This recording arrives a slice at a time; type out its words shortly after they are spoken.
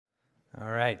All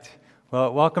right.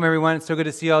 Well, welcome everyone. It's so good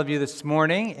to see all of you this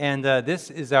morning. And this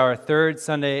is our third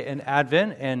Sunday in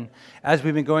Advent. And as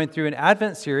we've been going through an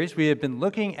Advent series, we have been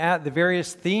looking at the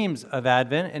various themes of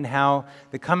Advent and how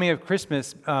the coming of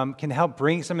Christmas can help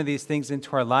bring some of these things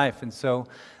into our life. And so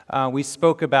we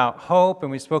spoke about hope and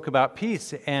we spoke about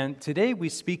peace. And today we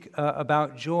speak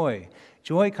about joy.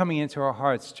 Joy coming into our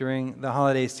hearts during the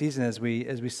holiday season as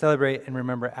we celebrate and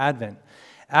remember Advent.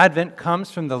 Advent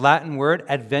comes from the Latin word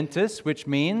adventus, which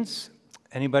means,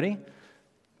 anybody?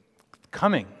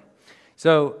 Coming.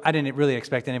 So I didn't really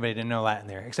expect anybody to know Latin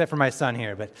there, except for my son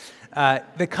here, but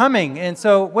the coming. And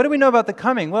so what do we know about the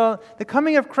coming? Well, the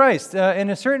coming of Christ, in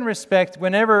a certain respect,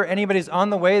 whenever anybody's on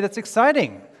the way, that's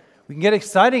exciting. We can get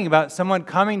exciting about someone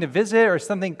coming to visit or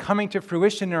something coming to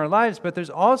fruition in our lives, but there's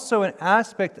also an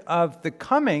aspect of the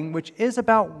coming which is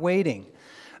about waiting.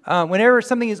 Whenever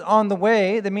something is on the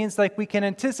way, that means like we can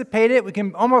anticipate it, we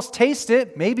can almost taste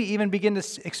it, maybe even begin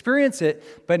to experience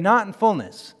it, but not in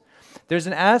fullness. There's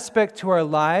an aspect to our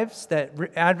lives that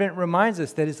Advent reminds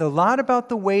us that is a lot about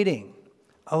the waiting.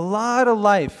 A lot of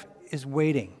life is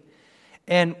waiting.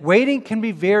 And waiting can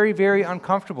be very, very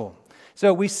uncomfortable.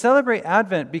 So we celebrate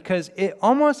Advent because it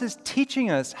almost is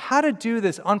teaching us how to do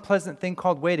this unpleasant thing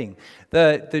called waiting.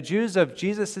 The Jews of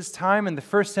Jesus' time in the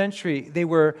first century, they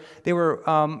were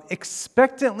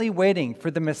expectantly waiting for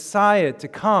the Messiah to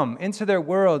come into their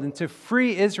world and to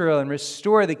free Israel and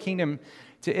restore the kingdom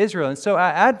to Israel. And so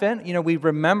at Advent, we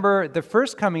remember the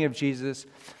first coming of Jesus,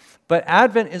 but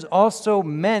Advent is also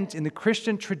meant in the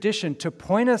Christian tradition to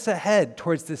point us ahead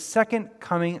towards the second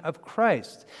coming of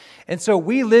Christ. And so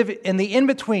we live in the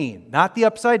in-between, not the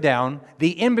upside down, the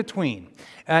in-between.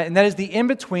 And that is the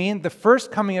in-between the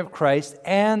first coming of Christ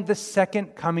and the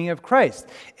second coming of Christ.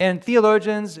 And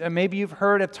theologians, maybe you've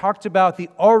heard, have talked about the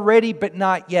already but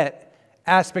not yet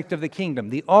aspect of the kingdom.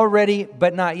 The already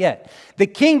but not yet. The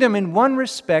kingdom, in one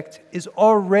respect, is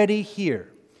already here.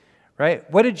 Right?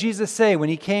 What did Jesus say when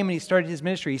he came and he started his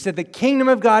ministry? He said, the kingdom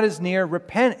of God is near,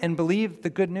 repent and believe the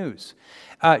good news.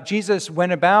 Jesus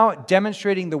went about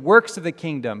demonstrating the works of the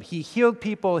kingdom. He healed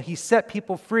people. He set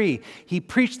people free. He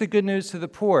preached the good news to the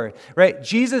poor. Right?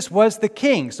 Jesus was the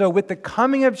king. So with the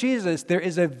coming of Jesus, there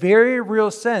is a very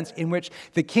real sense in which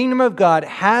the kingdom of God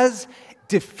has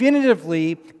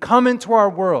definitively come into our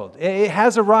world. It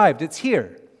has arrived. It's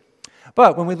here.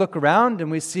 But when we look around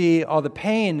and we see all the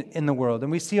pain in the world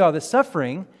and we see all the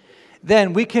suffering,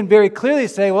 then we can very clearly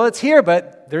say, well, it's here,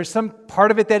 but there's some part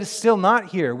of it that is still not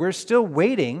here. We're still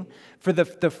waiting for the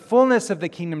fullness of the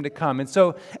kingdom to come. And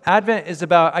so Advent is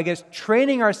about,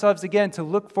 training ourselves again to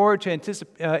look forward to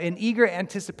in eager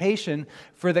anticipation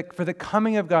for the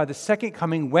coming of God, the second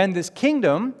coming, when this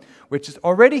kingdom, which is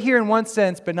already here in one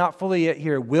sense, but not fully yet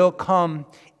here, will come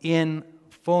in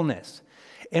fullness.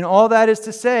 And all that is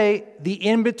to say, the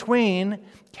in-between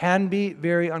can be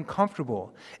very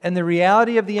uncomfortable. And the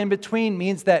reality of the in-between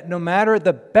means that no matter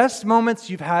the best moments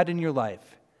you've had in your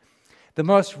life, the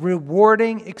most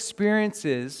rewarding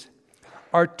experiences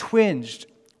are twinged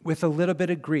with a little bit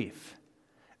of grief,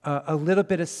 a little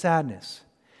bit of sadness,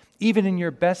 even in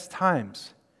your best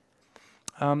times.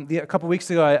 A couple weeks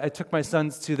ago, I took my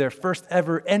sons to their first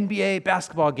ever NBA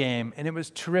basketball game, and it was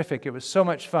terrific. It was so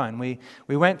much fun. We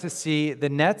went to see the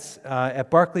Nets at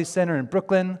Barclays Center in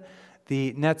Brooklyn.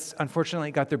 The Nets,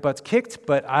 unfortunately, got their butts kicked,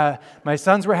 but my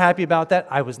sons were happy about that.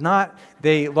 I was not.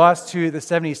 They lost to the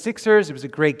 76ers. It was a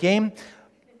great game.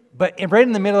 But right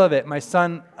in the middle of it,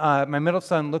 my middle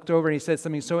son looked over and he said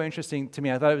something so interesting to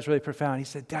me. I thought it was really profound. He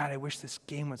said, Dad, I wish this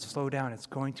game would slow down. It's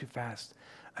going too fast.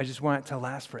 I just want it to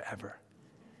last forever.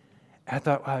 I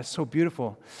thought, wow, it's so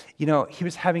beautiful. He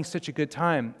was having such a good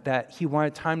time that he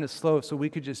wanted time to slow so we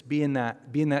could just be in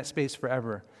that space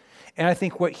forever. And I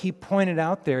think what he pointed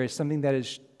out there is something that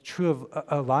is true of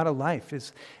a lot of life,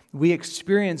 is we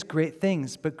experience great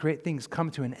things, but great things come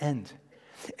to an end.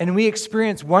 And we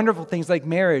experience wonderful things like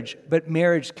marriage, but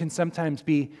marriage can sometimes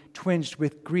be twinged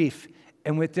with grief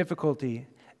and with difficulty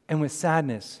and with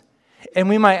sadness. And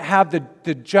we might have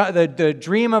the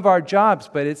dream of our jobs,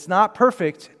 but it's not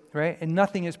perfect, right? And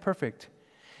nothing is perfect.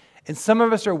 And some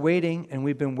of us are waiting, and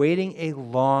we've been waiting a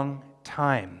long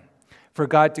time for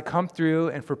God to come through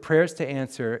and for prayers to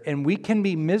answer. And we can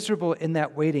be miserable in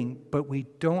that waiting, but we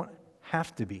don't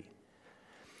have to be.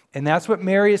 And that's what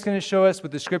Mary is going to show us,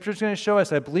 what the Scripture is going to show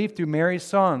us, I believe, through Mary's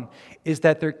song, is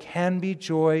that there can be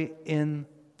joy in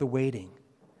the waiting.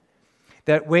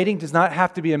 That waiting does not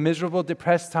have to be a miserable,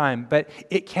 depressed time, but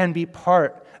it can be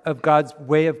part of God's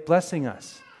way of blessing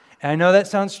us And I know that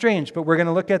sounds strange, but we're going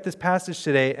to look at this passage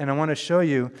today, and I want to show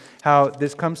you how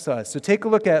this comes to us. So take a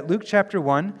look at Luke chapter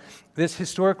 1. This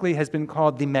historically has been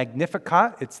called the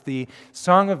Magnificat. It's the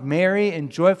song of Mary in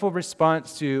joyful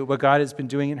response to what God has been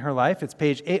doing in her life. It's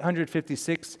page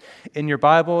 856 in your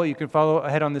Bible. You can follow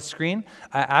ahead on the screen.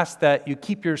 I ask that you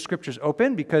keep your scriptures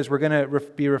open because we're going to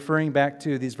be referring back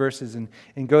to these verses and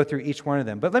go through each one of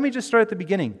them. But let me just start at the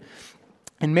beginning.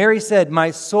 And Mary said, "My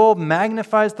soul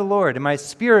magnifies the Lord, and my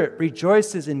spirit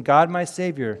rejoices in God my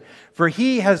Savior, for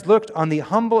he has looked on the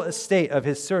humble estate of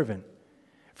his servant.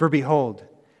 For behold,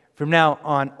 from now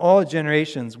on all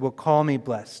generations will call me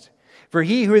blessed. For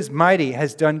he who is mighty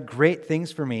has done great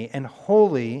things for me, and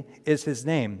holy is his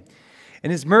name.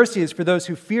 And his mercy is for those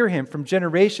who fear him from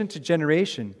generation to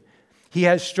generation. He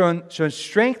has shown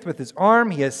strength with his arm.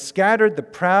 He has scattered the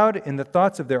proud in the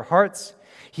thoughts of their hearts.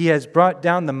 He has brought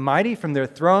down the mighty from their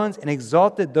thrones and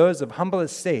exalted those of humble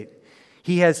estate.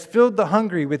 He has filled the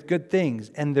hungry with good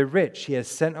things, and the rich he has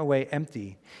sent away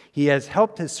empty. He has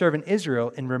helped his servant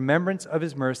Israel in remembrance of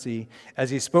his mercy, as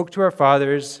he spoke to our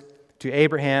fathers, to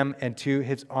Abraham, and to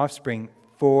his offspring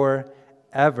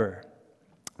forever."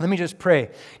 Let me just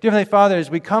pray. Dear Heavenly Father, as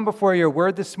we come before your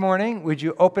word this morning, would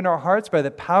you open our hearts by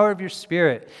the power of your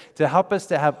Spirit to help us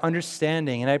to have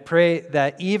understanding? And I pray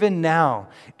that even now,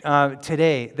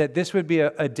 today, that this would be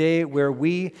a day where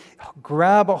we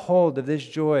grab a hold of this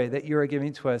joy that you are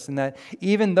giving to us, and that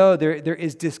even though there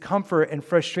is discomfort and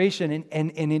frustration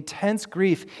and intense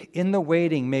grief in the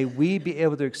waiting, may we be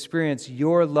able to experience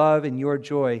your love and your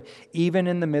joy even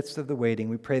in the midst of the waiting.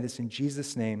 We pray this in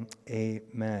Jesus' name,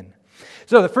 amen.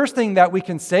 So the first thing that we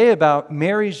can say about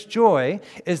Mary's joy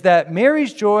is that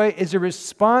Mary's joy is a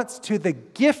response to the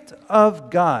gift of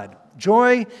God.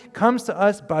 Joy comes to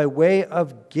us by way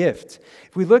of gift.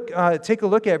 If we take a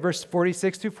look at verse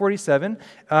 46 to 47,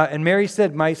 and Mary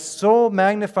said, "My soul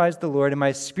magnifies the Lord, and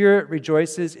my spirit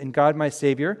rejoices in God my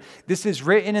Savior." This is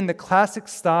written in the classic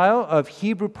style of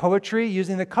Hebrew poetry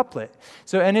using the couplet.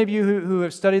 So any of you who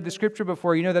have studied the scripture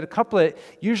before, you know that a couplet,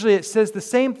 usually it says the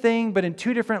same thing, but in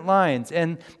two different lines.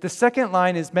 And the second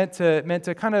line is meant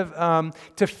to kind of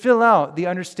to fill out the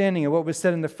understanding of what was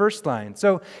said in the first line.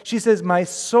 So she says, "My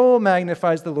soul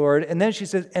magnifies the Lord," and then she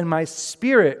says, "and my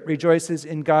spirit rejoices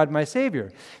in God my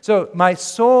Savior." So my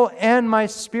soul and my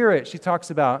spirit, she talks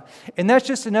about. And that's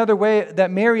just another way that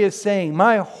Mary is saying,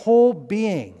 my whole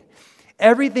being,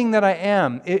 everything that I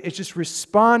am, it's just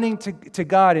responding to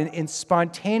God in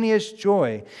spontaneous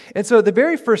joy. And so the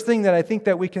very first thing that I think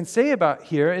that we can say about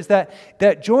here is that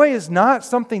joy is not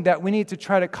something that we need to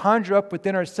try to conjure up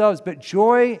within ourselves, but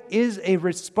joy is a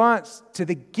response to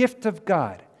the gift of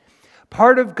God.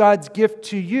 Part of God's gift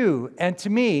to you and to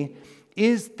me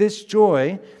is this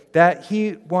joy that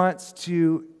he wants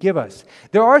to give us.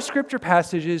 There are scripture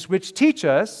passages which teach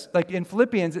us, like in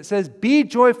Philippians, it says, "Be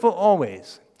joyful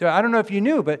always." I don't know if you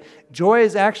knew, but joy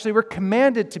is actually, we're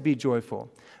commanded to be joyful.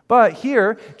 But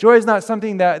here, joy is not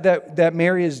something that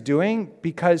Mary is doing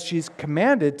because she's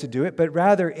commanded to do it, but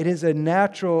rather it is a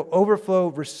natural overflow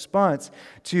response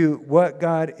to what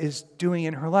God is doing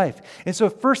in her life. And so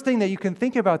first thing that you can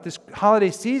think about this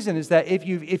holiday season is that if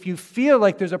you feel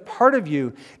like there's a part of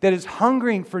you that is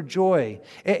hungering for joy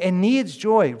and needs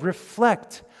joy,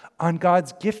 reflect on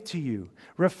God's gift to you.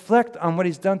 Reflect on what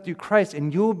he's done through Christ,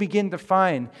 and you'll begin to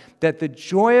find that the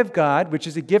joy of God, which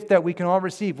is a gift that we can all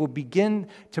receive, will begin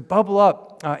to bubble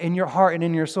up in your heart and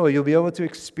in your soul. You'll be able to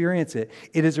experience it.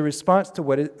 It is a response to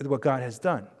what God has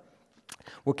done.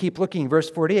 We'll keep looking, verse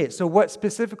 48. So what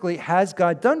specifically has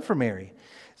God done for Mary?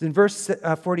 In verse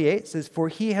 48, it says, "For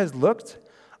he has looked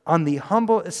on the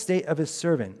humble estate of his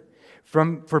servant.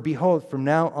 For behold, from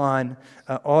now on,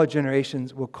 all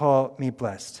generations will call me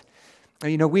blessed."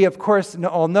 You know, we of course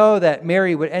all know that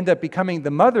Mary would end up becoming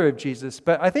the mother of Jesus,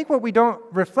 but I think what we don't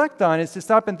reflect on is to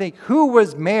stop and think, who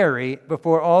was Mary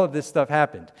before all of this stuff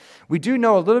happened? We do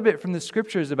know a little bit from the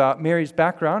scriptures about Mary's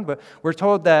background, but we're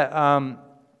told that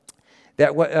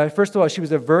first of all, she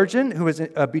was a virgin who was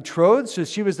betrothed, so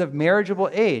she was of marriageable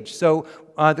age. So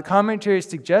the commentaries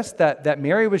suggest that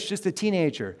Mary was just a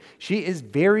teenager. She is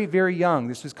very, very young.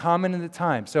 This was common in the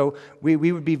time. So we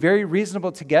would be very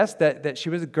reasonable to guess that she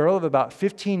was a girl of about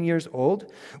 15 years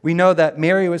old. We know that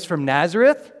Mary was from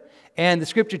Nazareth. And the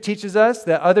scripture teaches us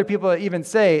that other people even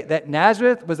say that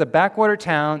Nazareth was a backwater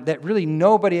town that really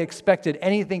nobody expected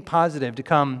anything positive to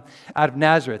come out of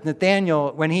Nazareth.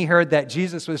 Nathanael, when he heard that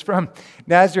Jesus was from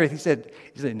Nazareth, he said,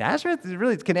 "Nazareth?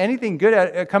 Really, can anything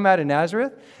good come out of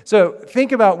Nazareth?" So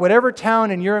think about whatever town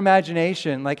in your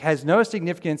imagination has no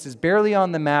significance, is barely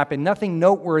on the map, and nothing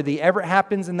noteworthy ever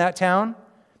happens in that town.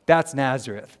 That's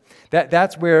Nazareth.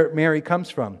 That's where Mary comes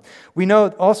from. We know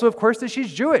also, of course, that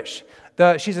she's Jewish.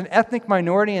 She's an ethnic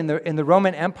minority in the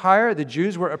Roman Empire. The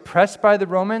Jews were oppressed by the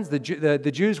Romans. The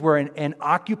Jews were an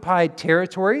occupied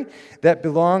territory that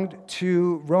belonged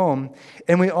to Rome.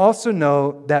 And we also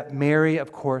know that Mary,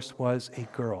 of course, was a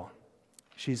girl.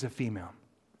 She's a female.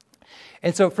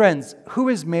 And so, friends, who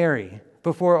is Mary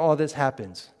before all this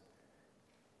happens?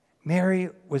 Mary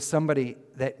was somebody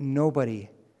that nobody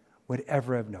would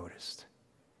ever have noticed.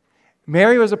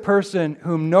 Mary was a person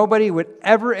whom nobody would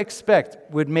ever expect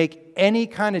would make any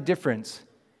kind of difference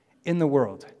in the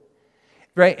world.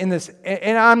 Right?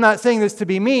 And I'm not saying this to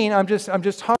be mean, I'm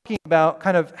just talking about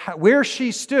kind of where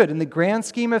she stood in the grand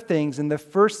scheme of things in the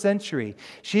first century.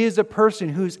 She is a person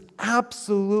who's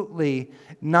absolutely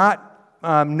not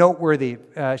noteworthy.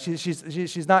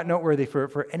 She's not noteworthy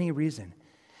for any reason.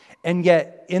 And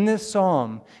yet, in this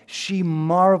psalm, she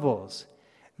marvels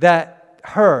that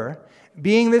her,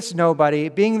 being this nobody,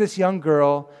 being this young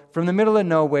girl from the middle of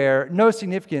nowhere, no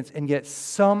significance, and yet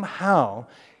somehow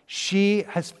she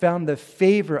has found the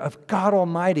favor of God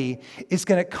Almighty, is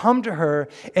going to come to her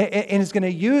and is going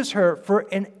to use her for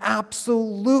an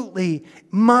absolutely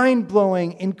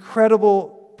mind-blowing,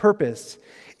 incredible purpose.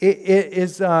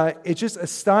 It's just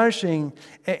astonishing.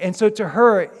 And so to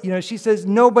her, she says,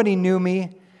 nobody knew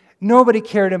me. Nobody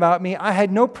cared about me. I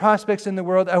had no prospects in the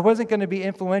world. I wasn't going to be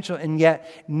influential. And yet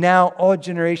now all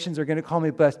generations are going to call me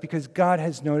blessed because God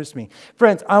has noticed me.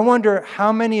 Friends, I wonder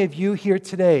how many of you here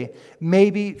today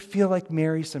maybe feel like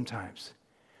Mary sometimes.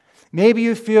 Maybe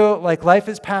you feel like life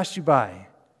has passed you by.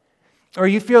 Or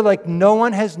you feel like no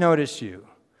one has noticed you.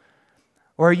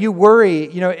 Or you worry,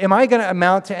 am I going to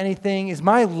amount to anything? Is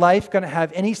my life going to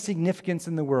have any significance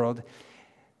in the world?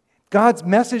 God's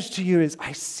message to you is,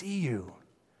 I see you.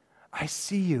 I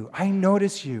see you. I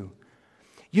notice you.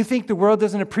 You think the world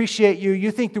doesn't appreciate you.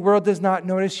 You think the world does not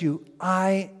notice you.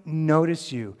 I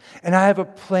notice you. And I have a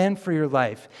plan for your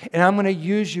life. And I'm going to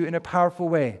use you in a powerful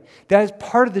way. That is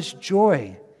part of this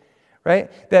joy,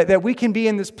 right? That we can be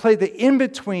in this place, the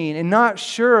in-between, and not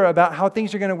sure about how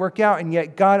things are going to work out. And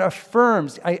yet God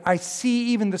affirms, I see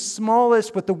even the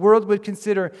smallest, what the world would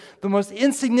consider the most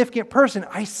insignificant person.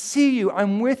 I see you.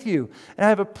 I'm with you. And I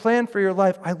have a plan for your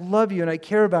life. I love you and I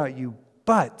care about you.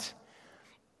 But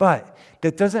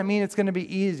that doesn't mean it's going to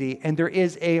be easy. And there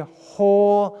is a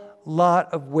whole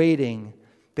lot of waiting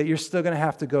that you're still going to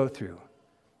have to go through.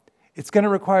 It's going to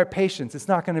require patience. It's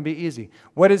not going to be easy.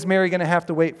 What is Mary going to have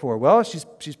to wait for? Well,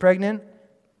 she's pregnant.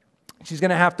 She's going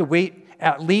to have to wait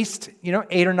at least,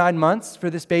 8 or 9 months for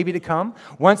this baby to come.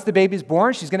 Once the baby's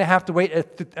born, she's going to have to wait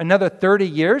another 30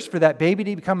 years for that baby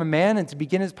to become a man and to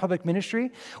begin his public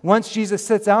ministry. Once Jesus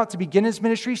sets out to begin his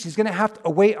ministry, she's going to have to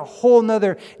wait a whole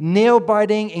nother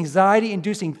nail-biting,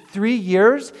 anxiety-inducing 3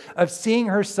 years of seeing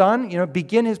her son,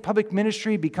 begin his public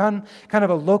ministry, become kind of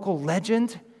a local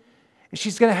legend. And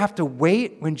she's going to have to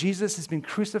wait when Jesus has been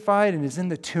crucified and is in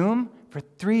the tomb for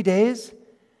 3 days.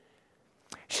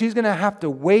 She's going to have to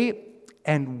wait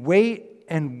and wait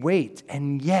and wait.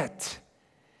 And yet,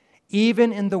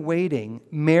 even in the waiting,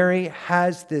 Mary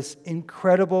has this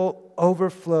incredible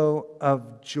overflow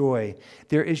of joy.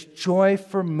 There is joy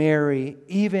for Mary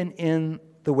even in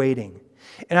the waiting.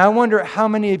 And I wonder how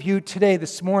many of you today,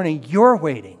 this morning, you're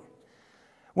waiting.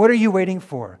 What are you waiting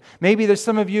for? Maybe there's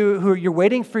some of you who you're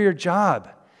waiting for your job.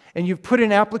 And you've put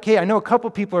in application. I know a couple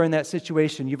people are in that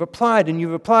situation. You've applied and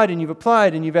you've applied and you've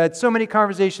applied and you've had so many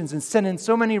conversations and sent in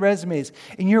so many resumes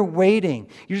and you're waiting.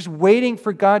 You're just waiting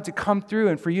for God to come through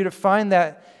and for you to find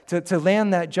that, to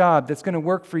land that job that's going to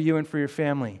work for you and for your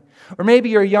family. Or maybe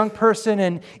you're a young person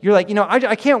and you're like,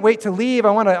 I can't wait to leave.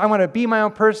 I want to be my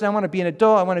own person. I want to be an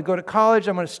adult. I want to go to college.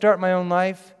 I want to start my own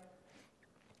life.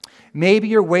 Maybe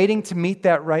you're waiting to meet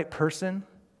that right person.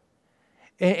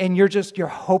 And you're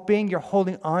hoping, you're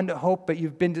holding on to hope, but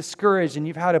you've been discouraged and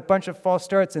you've had a bunch of false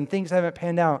starts and things haven't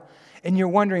panned out. And you're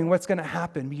wondering what's going to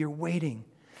happen. You're waiting.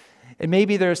 And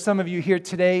maybe there are some of you here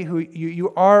today who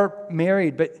you are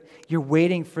married, but you're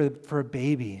waiting for a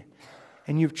baby.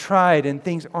 And you've tried and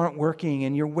things aren't working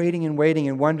and you're waiting and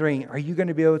wondering, are you going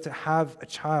to be able to have a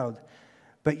child?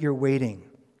 But you're waiting.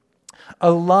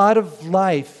 A lot of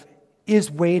life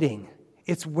is waiting.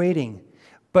 It's waiting.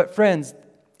 But friends,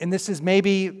 and this is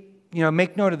maybe,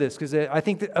 make note of this, because I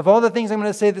think that of all the things I'm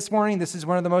going to say this morning, this is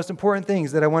one of the most important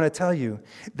things that I want to tell you,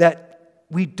 that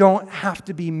we don't have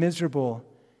to be miserable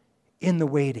in the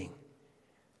waiting.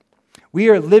 We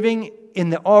are living in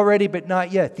the already but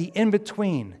not yet, the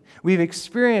in-between. We've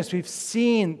experienced, we've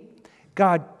seen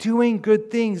God doing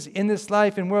good things in this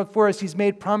life and world for us. He's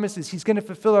made promises. He's going to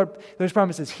fulfill those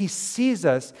promises. He sees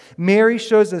us. Mary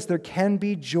shows us there can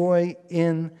be joy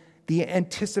in the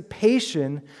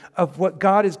anticipation of what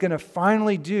God is going to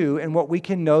finally do and what we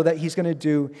can know that He's going to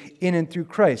do in and through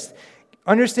Christ.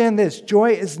 Understand this,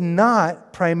 joy is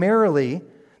not primarily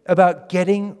about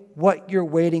getting what you're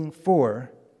waiting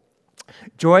for.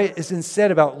 Joy is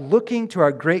instead about looking to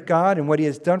our great God and what He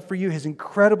has done for you, His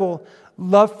incredible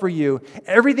love for you.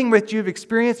 Everything that you've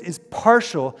experienced is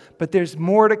partial, but there's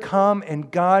more to come,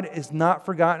 and God is not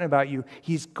forgotten about you.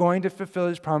 He's going to fulfill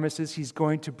His promises. He's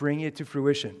going to bring it to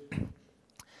fruition.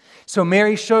 So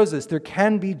Mary shows us there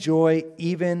can be joy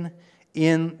even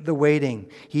in the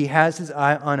waiting. He has His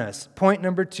eye on us. Point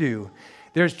number 2.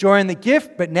 There's joy in the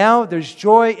gift, but now there's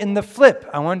joy in the flip.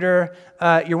 I wonder,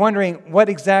 you're wondering, what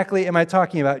exactly am I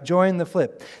talking about? Joy in the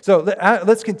flip. So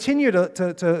let's continue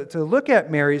to look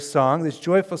at Mary's song, this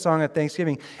joyful song of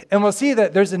thanksgiving, and we'll see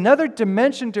that there's another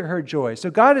dimension to her joy. So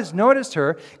God has noticed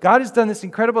her. God has done this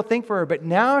incredible thing for her, but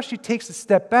now she takes a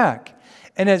step back.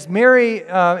 And as Mary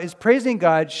is praising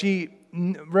God, she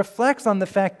reflects on the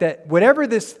fact that whatever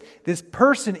this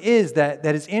person is that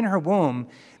is in her womb,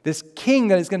 this king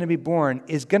that is going to be born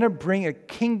is going to bring a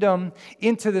kingdom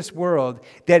into this world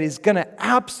that is going to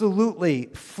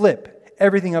absolutely flip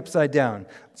everything upside down.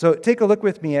 So take a look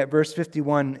with me at verse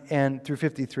 51 and through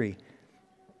 53.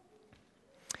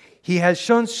 He has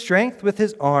shown strength with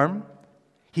His arm.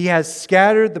 He has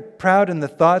scattered the proud in the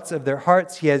thoughts of their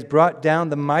hearts. He has brought down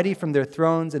the mighty from their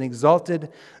thrones and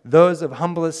exalted those of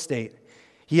humble estate.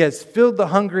 He has filled the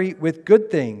hungry with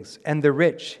good things, and the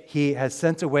rich He has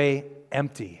sent away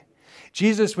empty.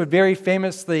 Jesus would very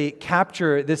famously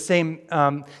capture the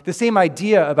same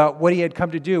idea about what He had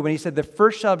come to do when He said, the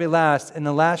first shall be last and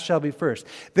the last shall be first.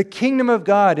 The kingdom of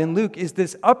God in Luke is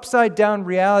this upside down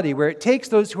reality where it takes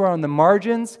those who are on the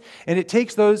margins and it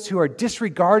takes those who are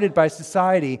disregarded by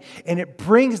society and it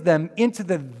brings them into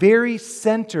the very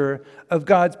center of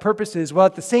God's purposes, while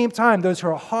at the same time, those who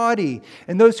are haughty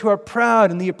and those who are proud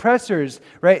and the oppressors,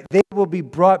 right, they will be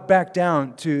brought back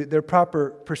down to their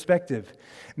proper perspective.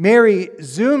 Mary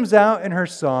zooms out in her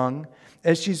song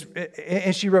as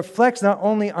she reflects not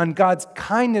only on God's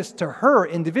kindness to her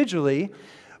individually,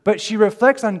 but she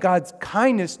reflects on God's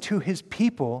kindness to His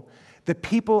people, the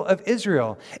people of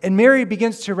Israel. And Mary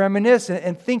begins to reminisce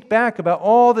and think back about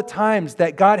all the times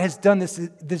that God has done this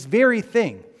very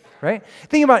thing. Right?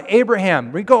 Think about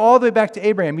Abraham. We go all the way back to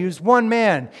Abraham. He was one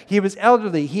man. He was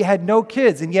elderly. He had no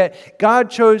kids. And yet God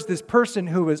chose this person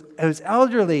who was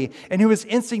elderly and who was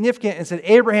insignificant and said,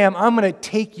 Abraham, I'm going to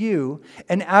take you,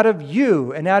 and out of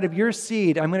your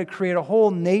seed, I'm going to create a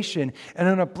whole nation, and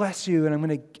I'm going to bless you, and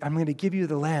I'm going to give you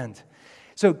the land.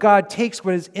 So God takes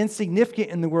what is insignificant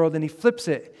in the world and He flips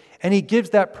it. And He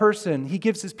gives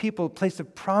His people a place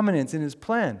of prominence in His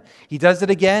plan. He does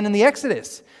it again in the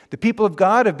Exodus. The people of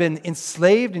God have been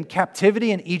enslaved in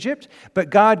captivity in Egypt, but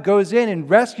God goes in and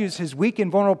rescues His weak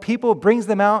and vulnerable people, brings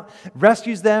them out,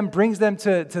 rescues them, brings them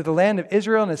to the land of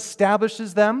Israel and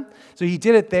establishes them. So He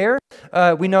did it there.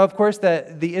 We know, of course,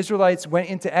 that the Israelites went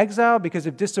into exile because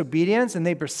of disobedience, and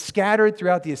they were scattered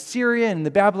throughout the Assyrian and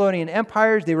the Babylonian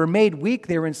empires. They were made weak,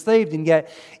 they were enslaved, and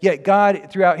yet God,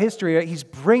 throughout history, He's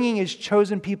bringing His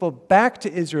chosen people back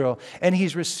to Israel, and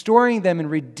He's restoring them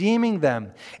and redeeming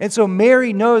them. And so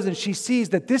Mary knows and she sees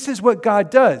that this is what God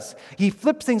does. He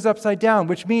flips things upside down,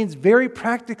 which means very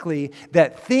practically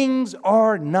that things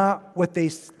are not what they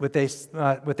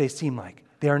seem like.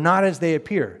 They are not as they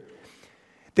appear.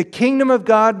 The kingdom of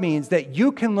God means that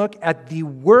you can look at the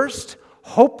worst,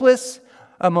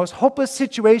 most hopeless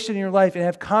situation in your life and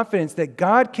have confidence that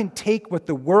God can take what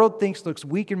the world thinks looks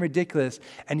weak and ridiculous,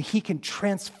 and He can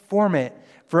transform it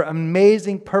for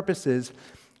amazing purposes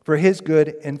for His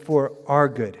good and for our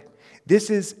good.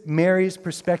 This is Mary's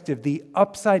perspective, the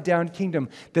upside-down kingdom,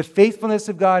 the faithfulness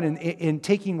of God in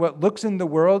taking what looks in the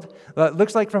world,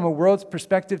 looks like from a world's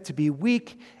perspective to be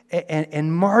weak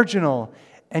and marginal,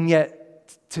 and yet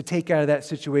to take out of that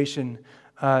situation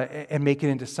and make it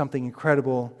into something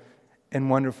incredible and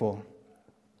wonderful.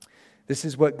 This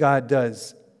is what God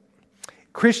does.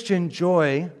 Christian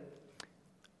joy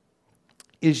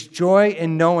is joy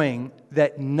in knowing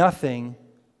that nothing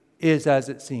is as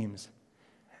it seems.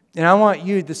 And I want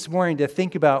you this morning to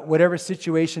think about whatever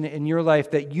situation in your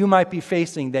life that you might be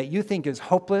facing that you think is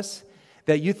hopeless,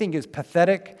 that you think is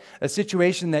pathetic, a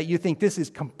situation that you think this is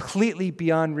completely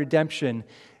beyond redemption.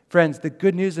 Friends, the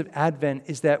good news of Advent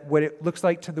is that what it looks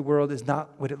like to the world is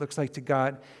not what it looks like to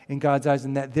God in God's eyes,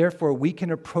 and that therefore we can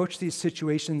approach these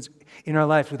situations in our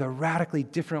life with a radically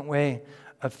different way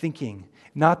of thinking.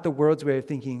 Not the world's way of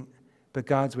thinking, but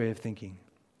God's way of thinking.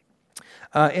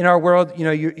 In our world,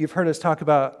 you've heard us talk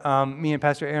about, me and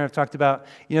Pastor Aaron have talked about,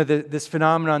 this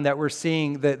phenomenon that we're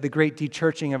seeing, the great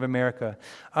de-churching of America.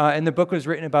 And the book was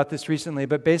written about this recently,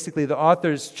 but basically the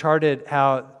authors charted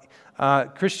how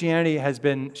Christianity has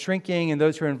been shrinking and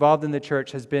those who are involved in the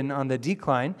church has been on the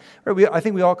decline. I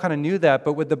think we all kind of knew that,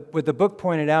 but what the book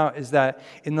pointed out is that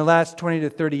in the last 20 to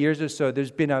 30 years or so,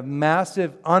 there's been a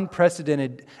massive,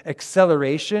 unprecedented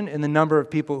acceleration in the number of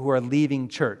people who are leaving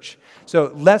church.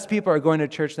 So less people are going to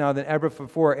church now than ever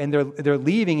before, and they're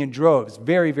leaving in droves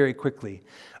very, very quickly.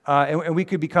 And we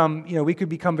could become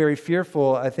very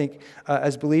fearful, I think,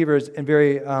 as believers, and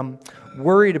very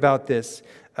worried about this.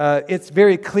 It's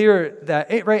very clear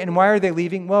that, right, and why are they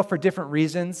leaving? Well, for different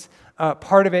reasons.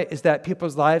 Part of it is that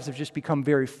people's lives have just become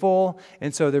very full,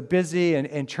 and so they're busy,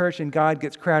 and church and God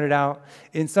gets crowded out.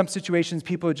 In some situations,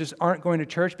 people just aren't going to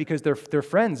church because their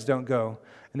friends don't go,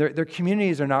 and their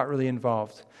communities are not really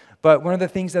involved. But one of the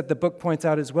things that the book points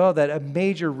out as well, that a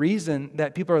major reason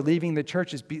that people are leaving the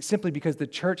church is simply because the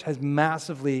church has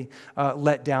massively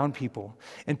let down people.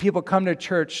 And people come to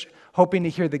church hoping to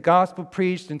hear the gospel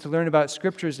preached and to learn about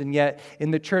scriptures, and yet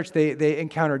in the church they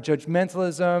encounter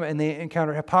judgmentalism and they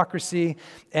encounter hypocrisy.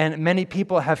 And many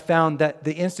people have found that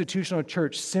the institutional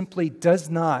church simply does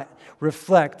not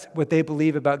reflect what they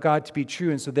believe about God to be true,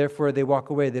 and so therefore they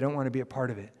walk away. They don't want to be a part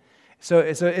of it. So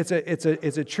it's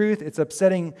a truth. It's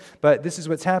upsetting, but this is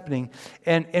what's happening.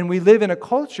 And we live in a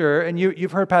culture, and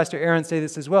you've heard Pastor Aaron say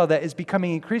this as well, that is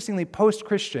becoming increasingly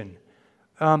post-Christian.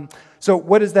 So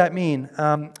what does that mean?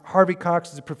 Harvey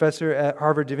Cox is a professor at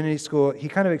Harvard Divinity School. He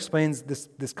kind of explains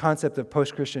this concept of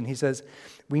post-Christian. He says,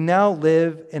 "We now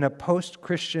live in a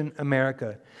post-Christian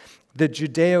America. The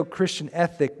Judeo-Christian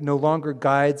ethic no longer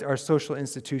guides our social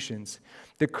institutions.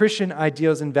 The Christian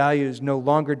ideals and values no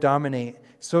longer dominate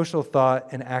social thought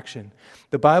and action.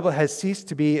 The Bible has ceased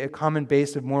to be a common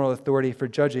base of moral authority for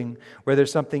judging whether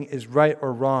something is right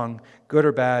or wrong, good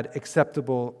or bad,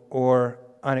 acceptable or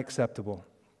unacceptable."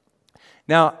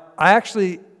 Now,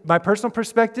 my personal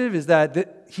perspective is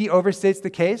that he overstates the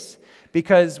case,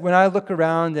 because when I look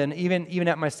around and even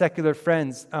at my secular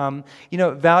friends,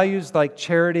 values like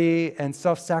charity and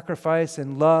self-sacrifice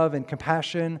and love and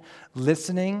compassion,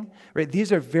 listening, right?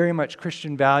 These are very much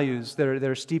Christian values that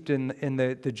are steeped in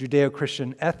the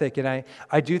Judeo-Christian ethic. And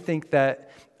I do think that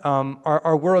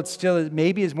our world still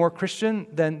is more Christian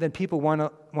than people want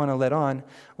to let on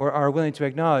or are willing to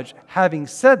acknowledge. Having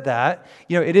said that,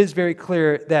 it is very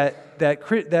clear that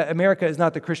America is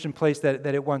not the Christian place that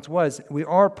it once was. We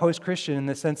are post-Christian in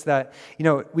the sense that,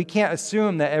 we can't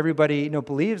assume that everybody,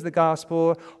 believes the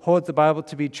gospel, holds the Bible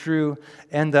to be true.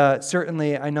 And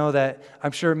certainly I know that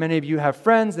I'm sure many of you have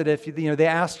friends that if, they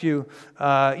ask you,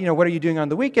 what are you doing on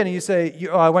the weekend? And you say,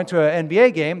 I went to an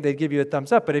NBA game, they'd give you a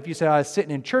thumbs up. But if you say, I was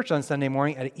sitting in church on Sunday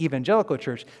morning at an evangelical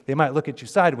church, they might look at you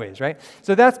sideways, right?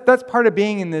 So that's part of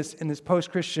being in this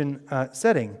post-Christian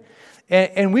setting.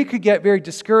 And we could get very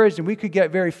discouraged and we could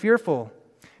get very fearful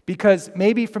because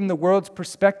maybe from the world's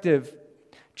perspective,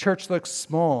 church looks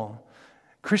small,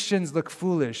 Christians look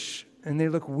foolish, and they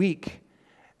look weak,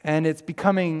 and it's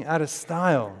becoming out of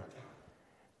style,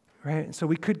 right? So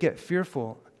we could get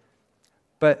fearful.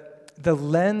 But the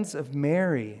lens of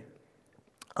Mary,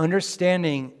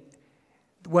 understanding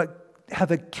how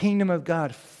the kingdom of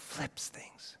God flips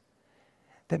things,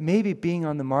 that maybe being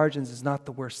on the margins is not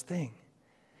the worst thing.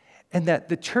 And that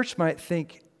the church might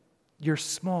think you're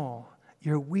small,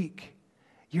 you're weak,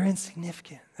 you're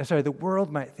insignificant. The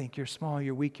world might think you're small,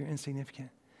 you're weak, you're insignificant.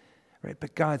 Right?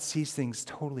 But God sees things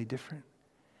totally different.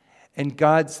 And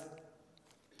God's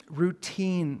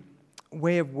routine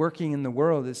way of working in the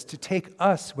world is to take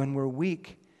us when we're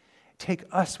weak, take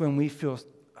us when we feel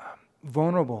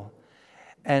vulnerable,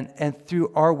 and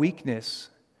through our weakness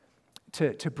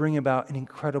to bring about an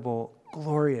incredible,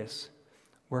 glorious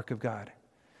work of God.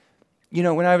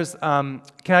 When I was, can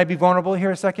I be vulnerable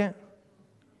here a second?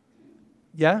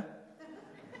 Yeah?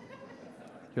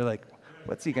 You're like,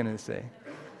 what's he going to say?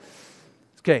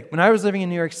 Okay, when I was living in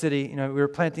New York City, we were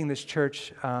planting this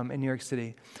church in New York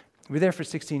City. We were there for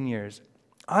 16 years.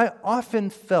 I often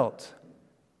felt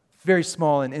very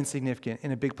small and insignificant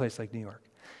in a big place like New York.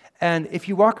 And if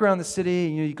you walk around the city,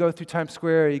 you go through Times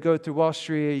Square, you go through Wall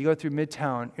Street, you go through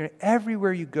Midtown,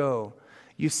 everywhere you go,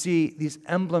 you see these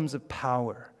emblems of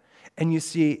power. And you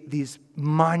see these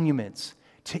monuments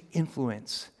to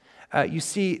influence. You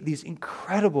see these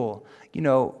incredible,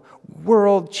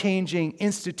 world-changing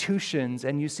institutions,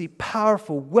 and you see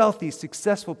powerful, wealthy,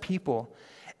 successful people.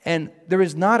 And there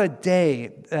is not a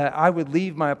day that I would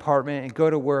leave my apartment and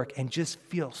go to work and just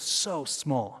feel so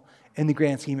small in the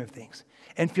grand scheme of things.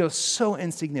 and feel so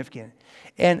insignificant.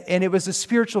 And it was a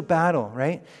spiritual battle,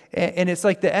 right? And it's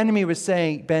like the enemy was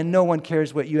saying, Ben, no one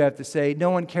cares what you have to say.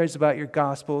 No one cares about your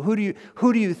gospel. Who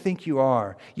do you think you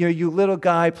are? You little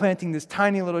guy planting this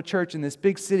tiny little church in this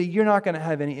big city, you're not going to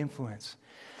have any influence,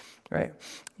 right?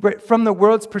 But from the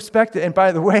world's perspective, and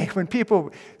by the way, when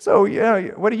people,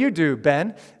 what do you do,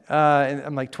 Ben? And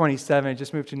I'm like 27, I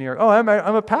just moved to New York. Oh, I'm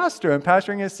a pastor. I'm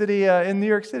pastoring a city in New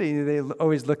York City. They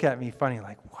always look at me funny,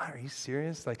 like, what, are you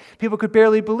serious? Like, people could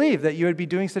barely believe that you would be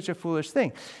doing such a foolish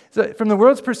thing. So from the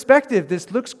world's perspective, this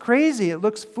looks crazy. It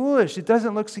looks foolish. It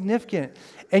doesn't look significant.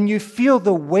 And you feel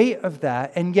the weight of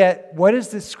that. And yet, what does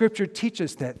this scripture teach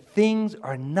us? That things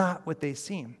are not what they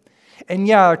seem. And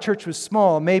yeah, our church was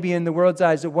small. Maybe in the world's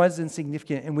eyes it was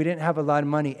insignificant, and we didn't have a lot of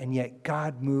money, and yet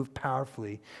God moved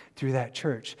powerfully through that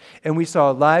church. And we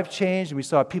saw lives change, and we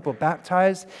saw people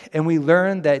baptized, and we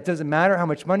learned that it doesn't matter how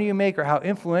much money you make or how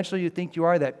influential you think you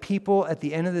are, that people at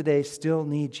the end of the day still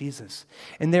need Jesus.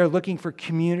 And they're looking for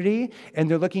community, and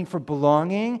they're looking for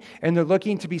belonging, and they're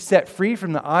looking to be set free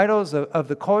from the idols of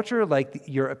the culture, like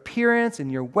your appearance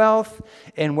and your wealth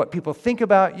and what people think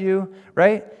about you,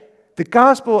 right? The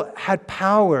gospel had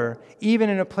power even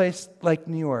in a place like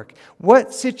New York.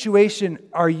 What situation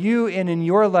are you in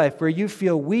your life where you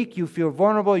feel weak, you feel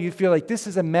vulnerable, you feel like this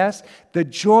is a mess? The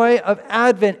joy of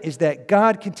Advent is that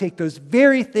God can take those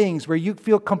very things where you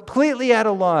feel completely at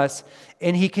a loss,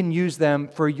 and He can use them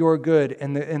for your good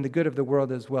and the good of the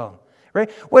world as well.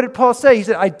 Right? What did Paul say? He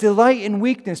said, I delight in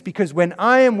weakness, because when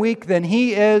I am weak, then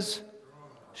He is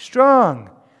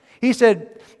strong. He said,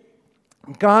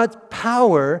 God's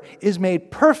power is made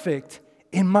perfect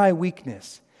in my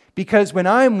weakness. Because when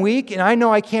I'm weak and I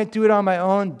know I can't do it on my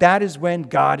own, that is when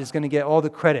God is going to get all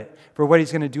the credit for what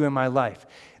He's going to do in my life.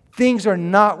 Things are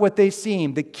not what they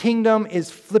seem. The kingdom is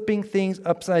flipping things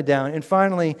upside down. And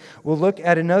finally, we'll look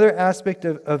at another aspect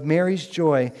of Mary's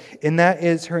joy, and that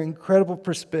is her incredible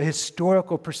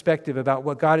historical perspective about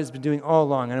what God has been doing all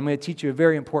along. And I'm going to teach you a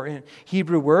very important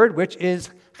Hebrew word, which is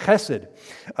chesed.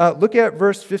 Look at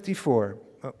verse 54.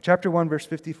 Chapter 1, verse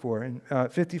 54 and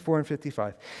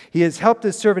 55. He has helped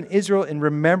His servant Israel in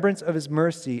remembrance of His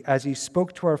mercy, as He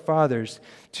spoke to our fathers,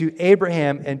 to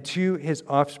Abraham, and to his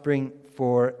offspring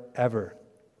forever.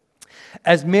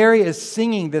 As Mary is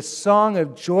singing this song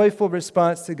of joyful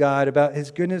response to God about His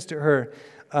goodness to her,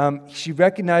 she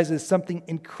recognizes something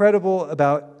incredible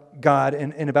about God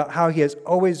and about how He has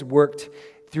always worked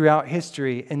throughout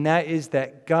history, and that is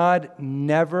that God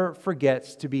never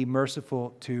forgets to be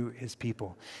merciful to His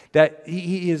people. That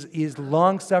He is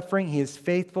long-suffering, He is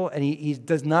faithful, and he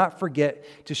does not forget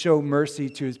to show mercy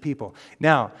to His people.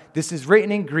 Now, this is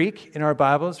written in Greek in our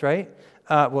Bibles, right?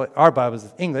 Our Bibles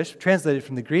is English, translated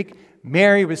from the Greek.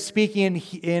 Mary was speaking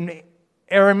in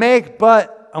Aramaic,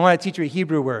 but I want to teach you a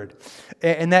Hebrew word.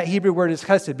 And that Hebrew word is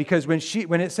chesed, because when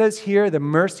it says here, the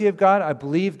mercy of God, I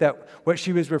believe that what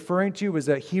she was referring to was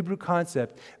a Hebrew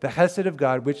concept, the chesed of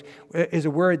God, which is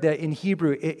a word that in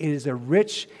Hebrew, it is a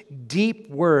rich, deep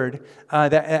word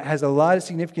that has a lot of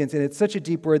significance. And it's such a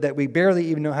deep word that we barely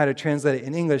even know how to translate it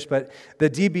in English. But the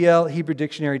DBL Hebrew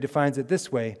Dictionary defines it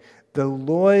this way: the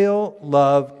loyal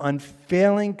love,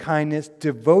 unfailing kindness,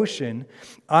 devotion,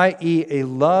 i.e. a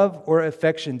love or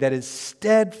affection that is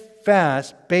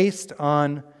steadfast based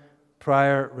on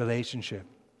prior relationship.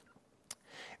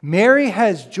 Mary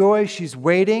has joy. She's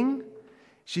waiting.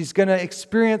 She's going to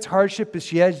experience hardship, but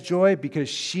she has joy because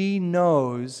she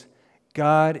knows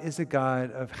God is a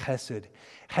God of chesed.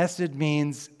 Chesed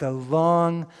means the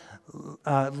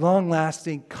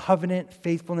long-lasting covenant,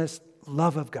 faithfulness,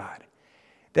 love of God.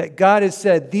 That God has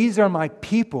said, these are my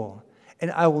people,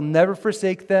 and I will never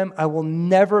forsake them. I will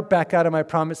never back out of my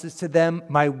promises to them.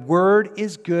 My word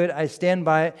is good. I stand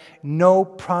by it. No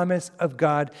promise of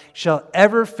God shall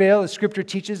ever fail. The Scripture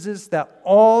teaches us that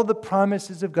all the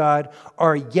promises of God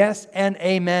are yes and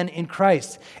amen in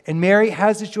Christ. And Mary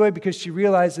has this joy because she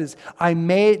realizes, I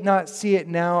may not see it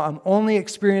now. I'm only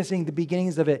experiencing the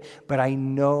beginnings of it, but I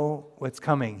know what's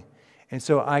coming. And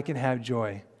so I can have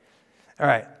joy. All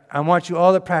right. I want you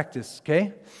all to practice,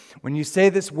 okay? When you say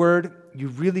this word, you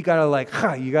really got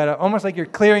to you got to, almost like you're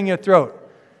clearing your throat.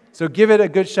 So give it a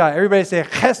good shot. Everybody say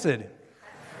chesed.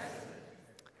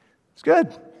 It's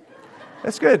good.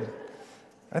 That's good.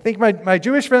 I think my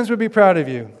Jewish friends would be proud of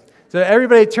you. So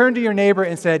everybody turn to your neighbor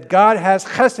and said, God has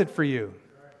chesed for you.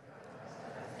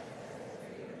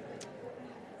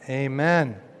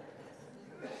 Amen.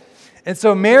 And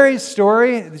so Mary's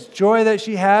story, this joy that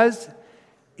she has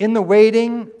in the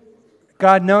waiting,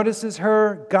 God notices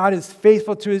her. God is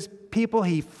faithful to His people.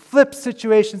 He flips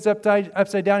situations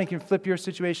upside down. He can flip your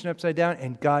situation upside down,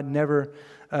 and God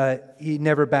He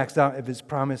never backs out of His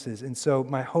promises. And so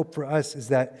my hope for us is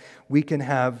that we can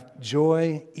have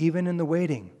joy even in the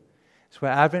waiting. That's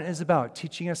what Advent is about,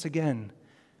 teaching us again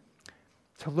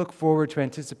to look forward to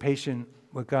anticipation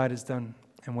what God has done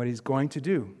and what He's going to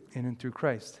do in and through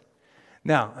Christ.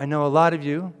 Now, I know a lot of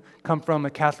you come from a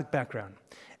Catholic background.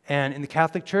 And in the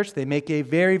Catholic Church, they make a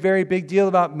very, very big deal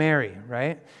about Mary,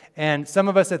 right? And some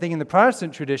of us, I think, in the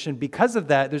Protestant tradition, because of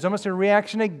that, there's almost a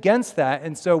reaction against that.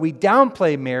 And so we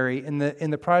downplay Mary in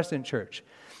the Protestant church.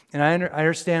 And I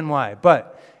understand why.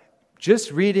 But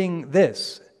just reading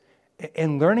this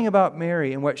and learning about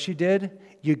Mary and what she did,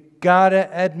 you gotta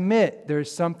admit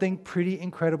there's something pretty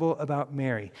incredible about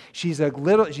Mary. She's a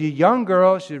young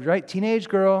girl, she's a right teenage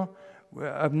girl,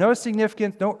 of no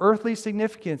significance, no earthly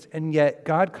significance, and yet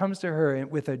God comes to her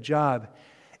with a job.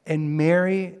 And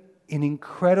Mary, in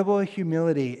incredible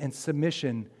humility and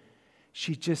submission,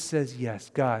 she just says,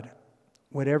 yes, God,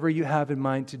 whatever you have in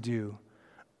mind to do,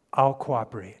 I'll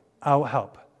cooperate, I'll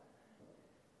help.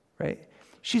 Right?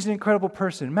 She's an incredible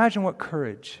person. Imagine what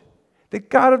courage. The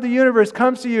God of the universe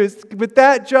comes to you with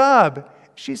that job.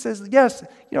 She says, yes.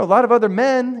 A lot of other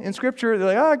men in Scripture,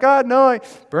 they're like, oh, God, no,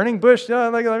 burning bush,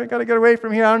 I got to get away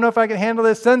from here. I don't know if I can handle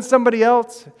this. Send somebody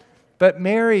else. But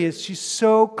Mary, she's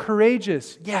so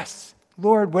courageous. Yes,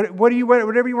 Lord, whatever you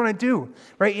want to do,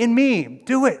 right? In me,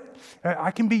 do it.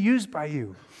 I can be used by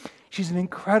you. She's an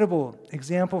incredible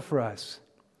example for us.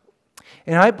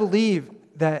 And I believe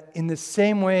that in the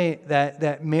same way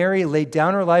that Mary laid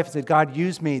down her life and said, God,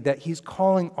 use me, that He's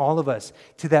calling all of us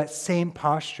to that same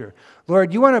posture.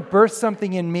 Lord, you want to birth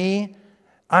something in me?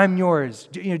 I'm yours.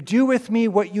 Do with me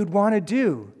what you'd want to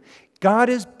do. God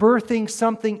is birthing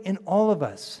something in all of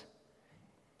us.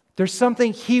 There's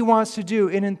something He wants to do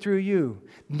in and through you.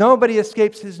 Nobody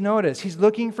escapes His notice. He's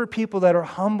looking for people that are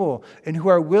humble and who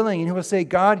are willing and who will say,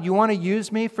 God, you want to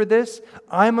use me for this?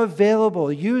 I'm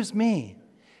available. Use me.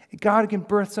 God can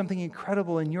birth something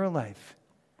incredible in your life.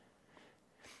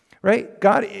 Right?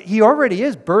 God, He already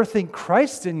is birthing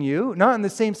Christ in you, not in the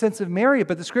same sense of Mary,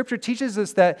 but the Scripture teaches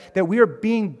us that we are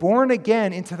being born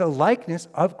again into the likeness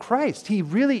of Christ. He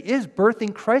really is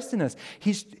birthing Christ in us.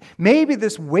 Maybe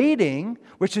this waiting,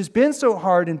 which has been so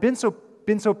hard and been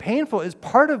so painful, is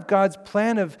part of God's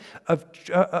plan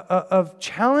of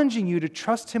challenging you to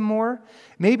trust Him more.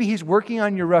 Maybe He's working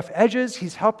on your rough edges.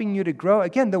 He's helping you to grow.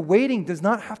 Again, the waiting does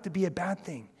not have to be a bad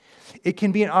thing. It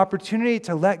can be an opportunity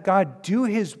to let God do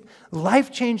His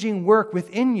life-changing work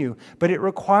within you, but it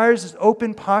requires this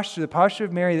open posture, the posture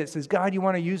of Mary that says, God, you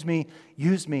want to use me?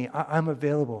 Use me. I'm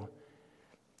available.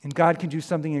 And God can do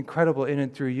something incredible in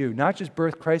and through you, not just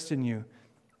birth Christ in you,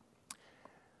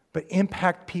 but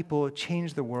impact people,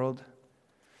 change the world.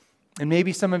 And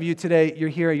maybe some of you today,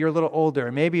 you're a little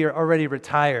older, maybe you're already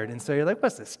retired, and so you're like,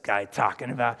 what's this guy talking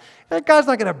about? God's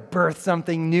not going to birth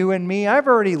something new in me. I've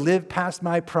already lived past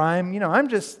my prime. I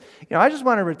just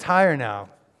want to retire now.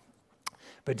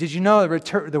 But did you know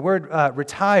the word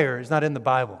retire is not in the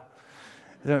Bible?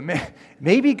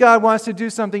 Maybe God wants to do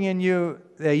something in you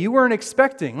that you weren't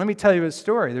expecting. Let me tell you a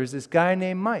story. There's this guy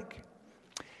named Mike.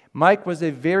 Mike was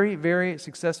a very, very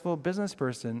successful business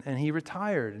person, and he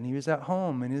retired, and he was at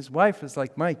home, and his wife was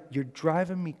like, Mike, you're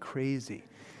driving me crazy.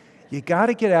 You got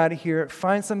to get out of here,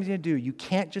 find something to do. You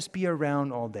can't just be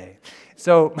around all day.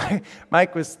 So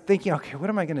Mike was thinking, okay, what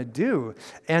am I going to do?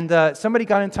 And somebody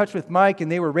got in touch with Mike, and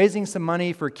they were raising some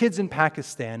money for kids in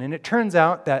Pakistan. And it turns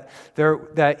out that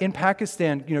in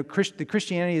Pakistan, the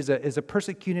Christianity is a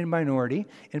persecuted minority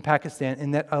in Pakistan,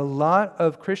 and that a lot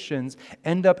of Christians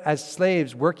end up as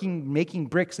slaves making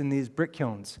bricks in these brick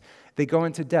kilns. They go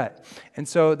into debt. And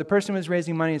so the person was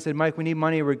raising money and said, Mike, we need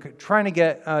money. We're trying to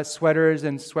get sweaters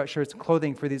and sweatshirts and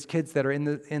clothing for these kids that are in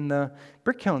the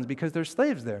brick kilns because they're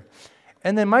slaves there.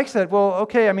 And then Mike said, well,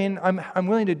 okay, I'm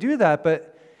willing to do that,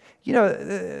 but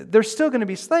they're still going to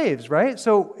be slaves, right?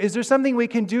 So is there something we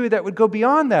can do that would go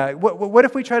beyond that? What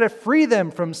if we try to free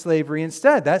them from slavery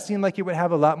instead? That seemed like it would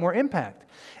have a lot more impact.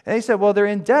 And they said, well, they're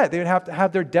in debt. They would have to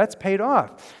have their debts paid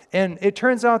off. And it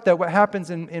turns out that what happens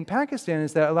in Pakistan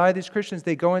is that a lot of these Christians,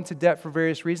 they go into debt for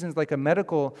various reasons, like a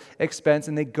medical expense,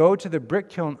 and they go to the brick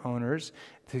kiln owners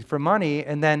for money,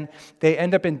 and then they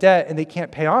end up in debt, and they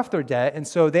can't pay off their debt, and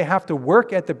so they have to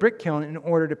work at the brick kiln in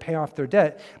order to pay off their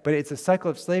debt. But it's a cycle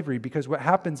of slavery, because what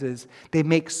happens is they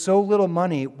make so little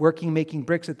money making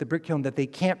bricks at the brick kiln that they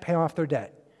can't pay off their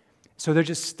debt. So they're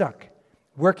just stuck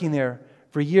working there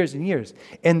for years and years.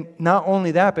 And not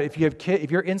only that, but if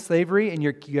you're in slavery and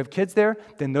you have kids there,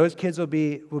 then those kids will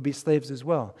be slaves as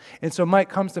well. And so Mike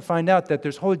comes to find out that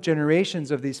there's whole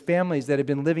generations of these families that have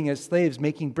been living as slaves,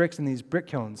 making bricks in these brick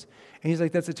kilns. And he's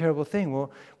like, that's a terrible thing.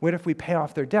 Well, what if we pay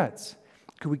off their debts?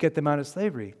 Could we get them out of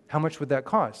slavery? How much would that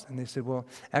cost? And they said, well,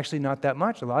 actually not that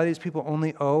much. A lot of these people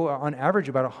only owe, on average,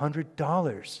 about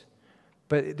 $100.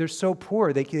 But they're so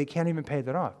poor, they can't even pay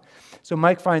that off. So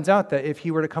Mike finds out that if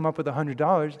he were to come up with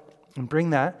 $100 and bring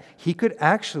that, he could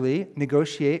actually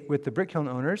negotiate with the brick kiln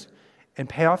owners and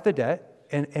pay off the debt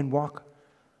and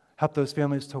help those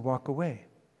families to walk away.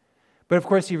 But of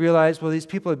course he realized, well, these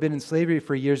people have been in slavery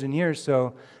for years and years,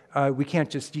 so you can't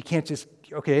just,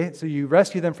 okay, so you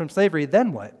rescue them from slavery,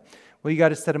 then what? Well, you got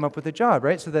to set them up with a job,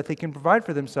 right? So that they can provide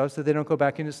for themselves so they don't go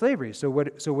back into slavery. So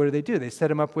what do? They set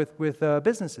them up with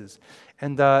businesses.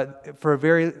 And for a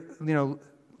very,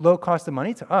 low cost of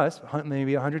money to us,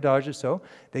 maybe $100 or so,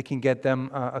 they can get them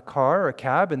a car or a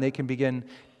cab, and they can begin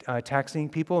taxing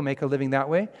people and make a living that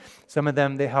way. Some of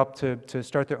them, they help to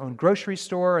start their own grocery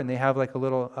store, and they have like a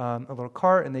little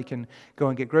cart, and they can go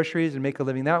and get groceries and make a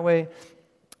living that way.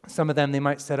 Some of them, they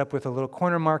might set up with a little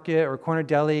corner market or corner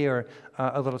deli or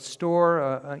a little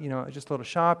store, just a little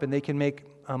shop, and they can make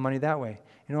money that way.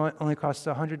 It only costs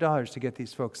 $100 to get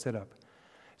these folks set up.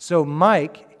 So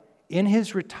Mike, in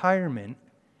his retirement,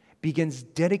 begins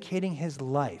dedicating his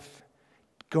life,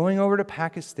 going over to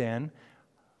Pakistan,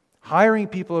 hiring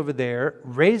people over there,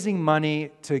 raising money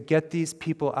to get these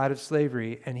people out of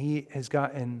slavery, and he has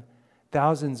gotten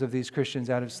thousands of these Christians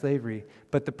out of slavery.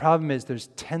 But the problem is there's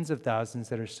tens of thousands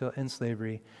that are still in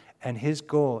slavery, and his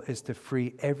goal is to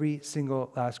free every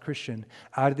single last Christian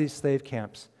out of these slave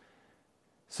camps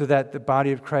so that the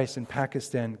body of Christ in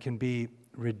Pakistan can be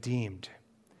redeemed.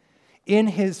 In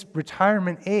his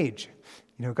retirement age,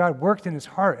 God worked in his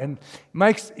heart. And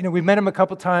Mike's, we've met him a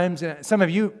couple times. Some of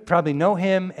you probably know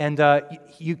him, and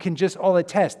you can just all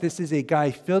attest, this is a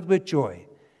guy filled with joy.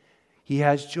 He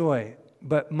has joy.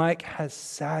 But Mike has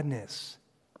sadness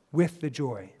with the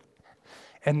joy.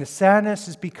 And the sadness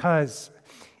is because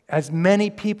as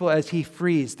many people as he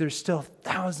frees, there's still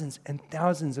thousands and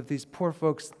thousands of these poor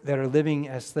folks that are living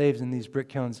as slaves in these brick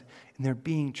kilns, and they're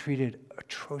being treated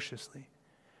atrociously.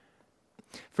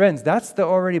 Friends, that's the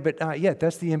already but not yet.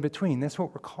 That's the in-between. That's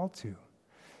what we're called to.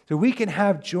 So we can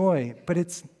have joy, but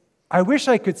I wish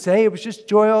I could say it was just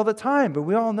joy all the time, but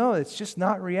we all know it's just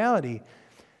not reality.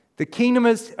 The kingdom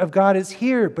of God is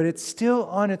here, but it's still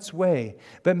on its way.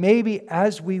 But maybe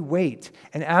as we wait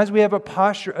and as we have a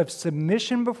posture of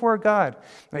submission before God,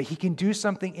 right, He can do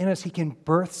something in us. He can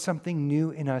birth something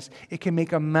new in us. It can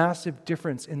make a massive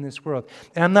difference in this world.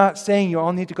 And I'm not saying you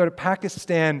all need to go to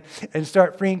Pakistan and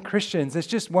start freeing Christians. That's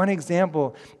just one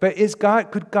example. But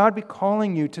could God be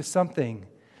calling you to something?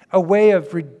 A way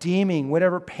of redeeming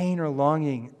whatever pain or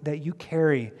longing that you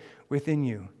carry within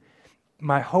you.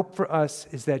 My hope for us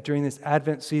is that during this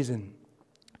Advent season,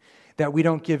 that we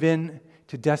don't give in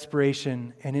to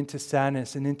desperation and into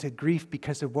sadness and into grief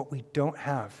because of what we don't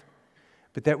have,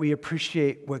 but that we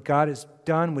appreciate what God has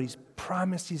done, what He's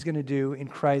promised He's going to do in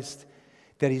Christ,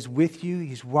 that He's with you,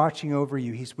 He's watching over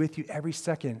you, He's with you every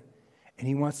second, and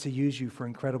He wants to use you for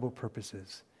incredible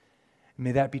purposes. And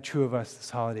may that be true of us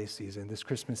this holiday season, this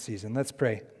Christmas season. Let's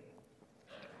pray.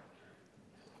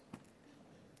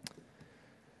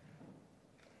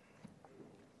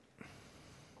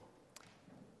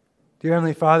 Dear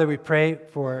Heavenly Father, we pray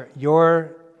for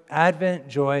your Advent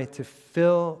joy to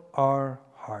fill our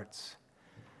hearts.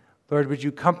 Lord, would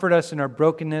you comfort us in our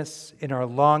brokenness, in our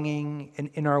longing,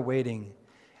 and in our waiting?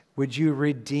 Would you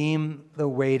redeem the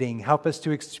waiting? Help us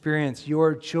to experience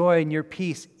your joy and your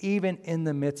peace even in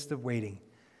the midst of waiting.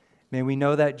 May we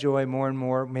know that joy more and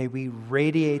more. May we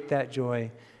radiate that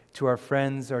joy to our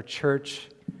friends, our church,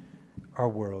 our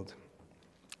world.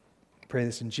 I pray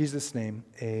this in Jesus' name,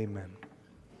 amen.